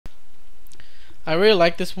I really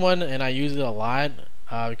like this one and I use it a lot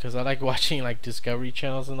because I like watching like Discovery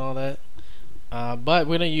channels and all that. But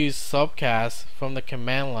we're gonna use Sopcast from the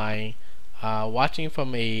command line, watching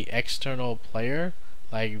from a external player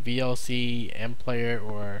like VLC, mPlayer,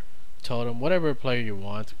 or Totem, whatever player you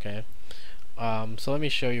want. Okay. So let me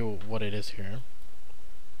show you what it is here.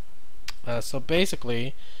 So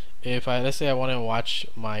basically, if let's say I want to watch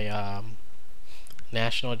my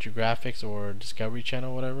National Geographic or Discovery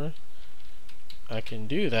Channel, whatever, I can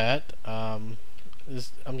do that. I'm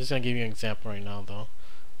just gonna give you an example right now, though.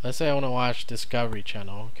 Let's say I want to watch Discovery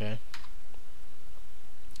Channel. Okay.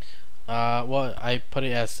 Well, I put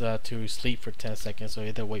it as to sleep for 10 seconds, so you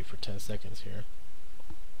have to wait for 10 seconds here.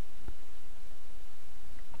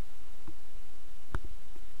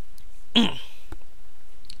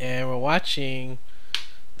 And we're watching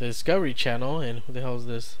the Discovery Channel, and who the hell is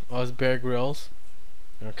this? Oh, it's Bear Grylls.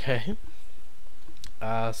 Okay.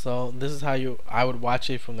 So this is how I would watch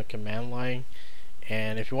it from the command line.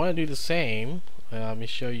 And if you want to do the same, let me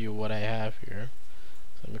show you what I have here.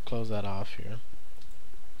 So let me close that off here,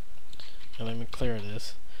 and let me clear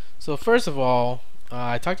this. So first of all,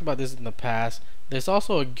 I talked about this in the past. There's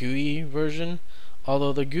also a GUI version,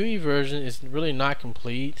 although the GUI version is really not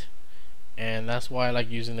complete, and that's why I like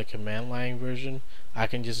using the command line version. I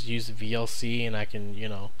can just use the VLC and I can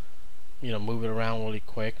move it around really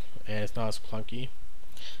quick, and it's not as clunky.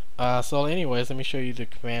 So anyways, let me show you the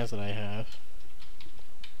commands that I have.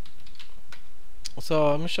 So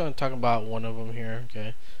I'm just going to talk about one of them here.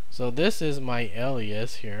 Okay, so this is my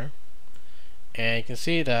alias here, and you can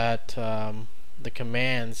see that the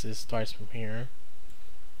commands starts from here.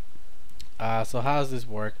 So how does this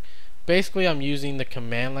work? Basically, I'm using the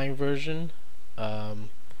command line version of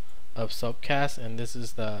Sopcast, and this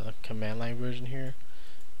is the command line version here.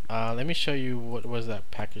 Let me show you what was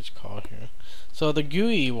that package called here. So the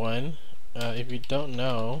GUI one, if you don't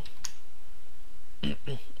know,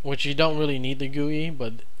 which you don't really need the GUI,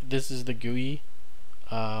 but this is the GUI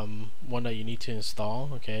one that you need to install.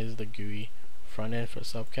 Okay, this is the GUI front end for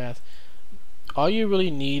Sopcast. All you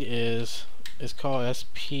really need is called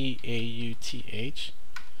sp-auth.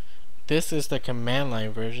 This is the command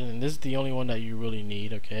line version, and this is the only one that you really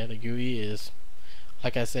need. Okay, the GUI is,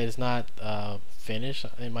 like I said, it's not finished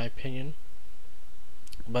in my opinion,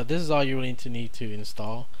 but this is all you really need to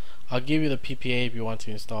install. I'll give you the PPA if you want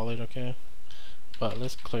to install it. Okay, but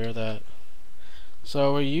let's clear that.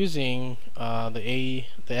 So we're using the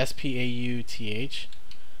sp-auth,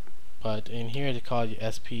 but in here they call it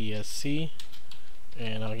sp-sc,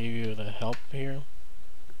 and I'll give you the help here.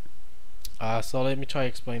 So let me try to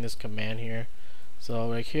explain this command here. So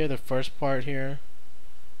right here, the first part here,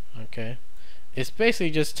 okay, it's basically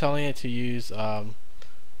just telling it to use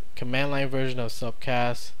command line version of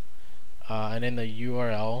Sopcast, and then the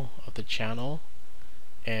URL of the channel,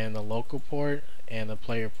 and the local port, and the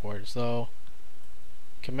player port. So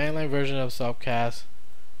command line version of Sopcast,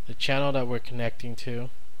 the channel that we're connecting to,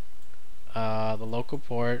 the local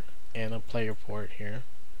port, and the player port here.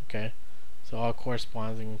 Okay, so all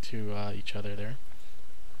corresponding to each other there.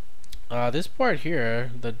 This part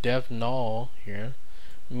here, the dev null here,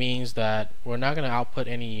 means that we're not going to output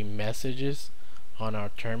any messages on our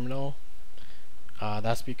terminal.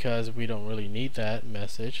 That's because we don't really need that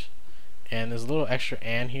message. And this little extra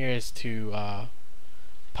and here is to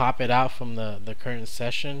pop it out from the current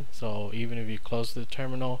session, so even if you close the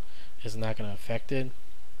terminal, it's not going to affect it.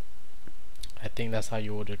 I think that's how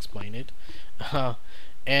you would explain it.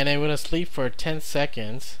 And then we're going to sleep for 10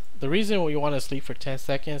 seconds. The reason we want to sleep for 10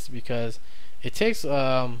 seconds is because it takes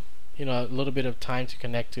a little bit of time to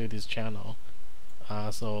connect to this channel.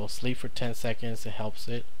 So sleep for 10 seconds, it helps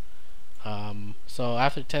it. So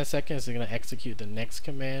after 10 seconds, it's going to execute the next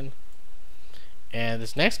command. And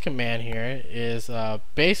this next command here is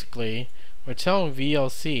basically we're telling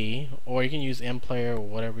VLC, or you can use mPlayer or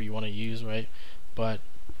whatever you want to use, right? But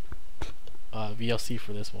VLC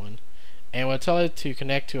for this one. And we'll tell it to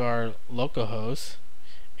connect to our localhost,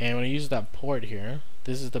 and we'll use that port here.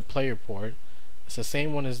 This is the player port. It's the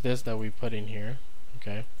same one as this that we put in here.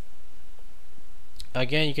 Okay.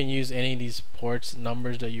 Again, you can use any of these ports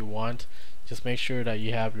numbers that you want. Just make sure that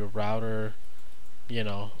you have your router,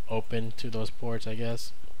 open to those ports, I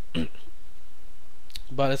guess. But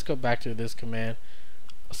let's go back to this command.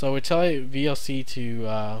 So we tell VLC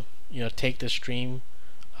to take the stream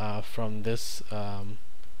from this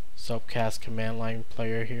Sopcast command line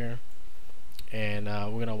player here, and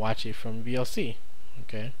we're gonna watch it from VLC.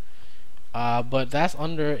 Okay, but that's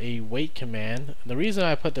under a wait command. The reason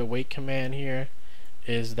I put the wait command here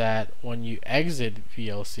is that when you exit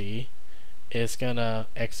VLC, it's gonna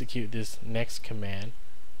execute this next command.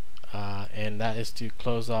 and that is to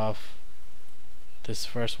close off this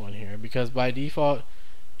first one here, because by default,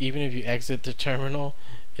 even if you exit the terminal,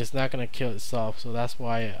 it's not going to kill itself. So that's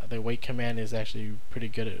why the wait command is actually pretty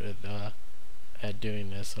good at doing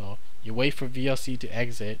this. So you wait for VLC to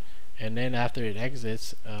exit, and then after it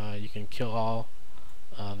exits, you can kill all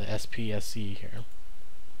the SPSC here.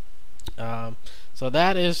 So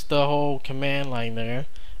that is the whole command line there.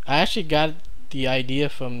 I actually got the idea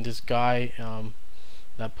from this guy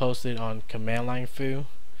that posted on command line foo.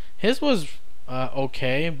 His was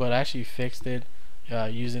okay, but I actually fixed it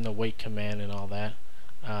using the wait command and all that.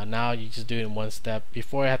 Now you just do it in one step.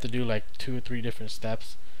 Before I have to do like 2 or 3 different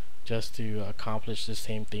steps just to accomplish the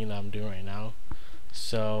same thing that I'm doing right now.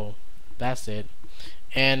 So that's it.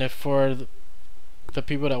 And if for the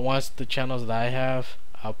people that wants the channels that I have,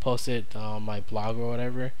 I'll post it on my blog or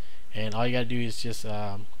whatever, and all you gotta do is just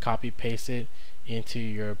copy paste it into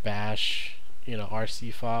your bash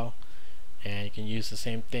RC file, and you can use the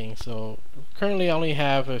same thing. So currently I only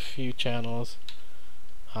have a few channels,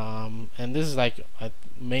 and this is like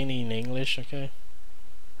mainly in English. Okay,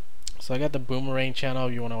 so I got the Boomerang channel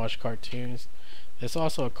if you want to watch cartoons. There's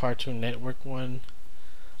also a Cartoon Network one,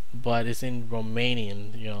 but it's in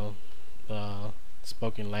Romanian,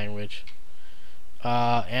 spoken language.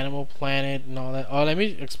 Animal Planet and all that. Oh, let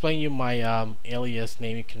me explain you my alias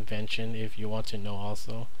naming convention if you want to know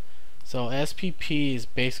also. So SPP is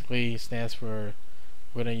basically stands for,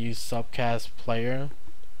 we're gonna use Sopcast player.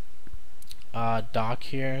 Doc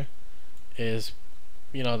here is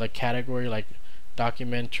the category, like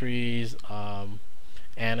documentaries,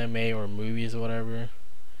 anime or movies or whatever,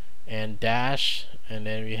 and dash, and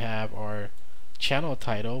then we have our channel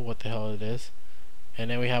title, what the hell it is, and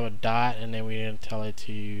then we have a dot, and then we're gonna tell it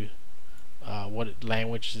to what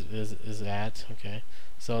language is at. Okay,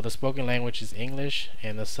 so the spoken language is English,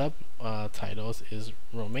 and the subtitles is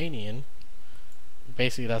Romanian.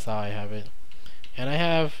 Basically that's how I have it. And I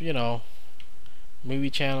have movie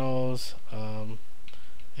channels. It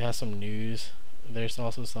has some news. There's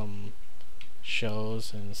also some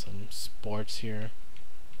shows and some sports here.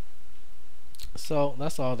 So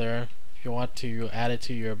that's all there. If you want to add it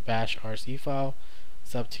to your bash RC file,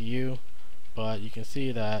 it's up to you, but you can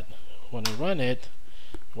see that when you run it,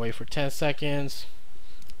 wait for 10 seconds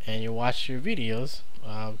and you watch your videos.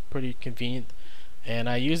 Pretty convenient, and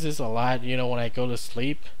I use this a lot when I go to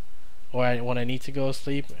sleep, or when I need to go to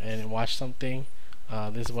sleep and watch something.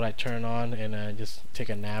 This is what I turn on, and I just take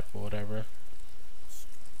a nap or whatever.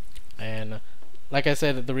 And like I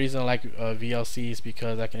said, the reason I like VLC is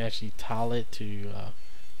because I can actually tile it to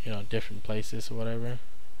different places or whatever,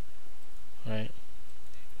 right?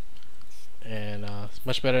 And it's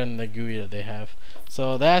much better than the GUI that they have.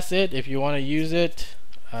 So that's it. If you want to use it,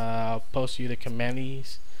 I'll post you the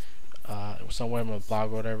commands somewhere in my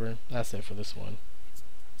blog or whatever. That's it for this one.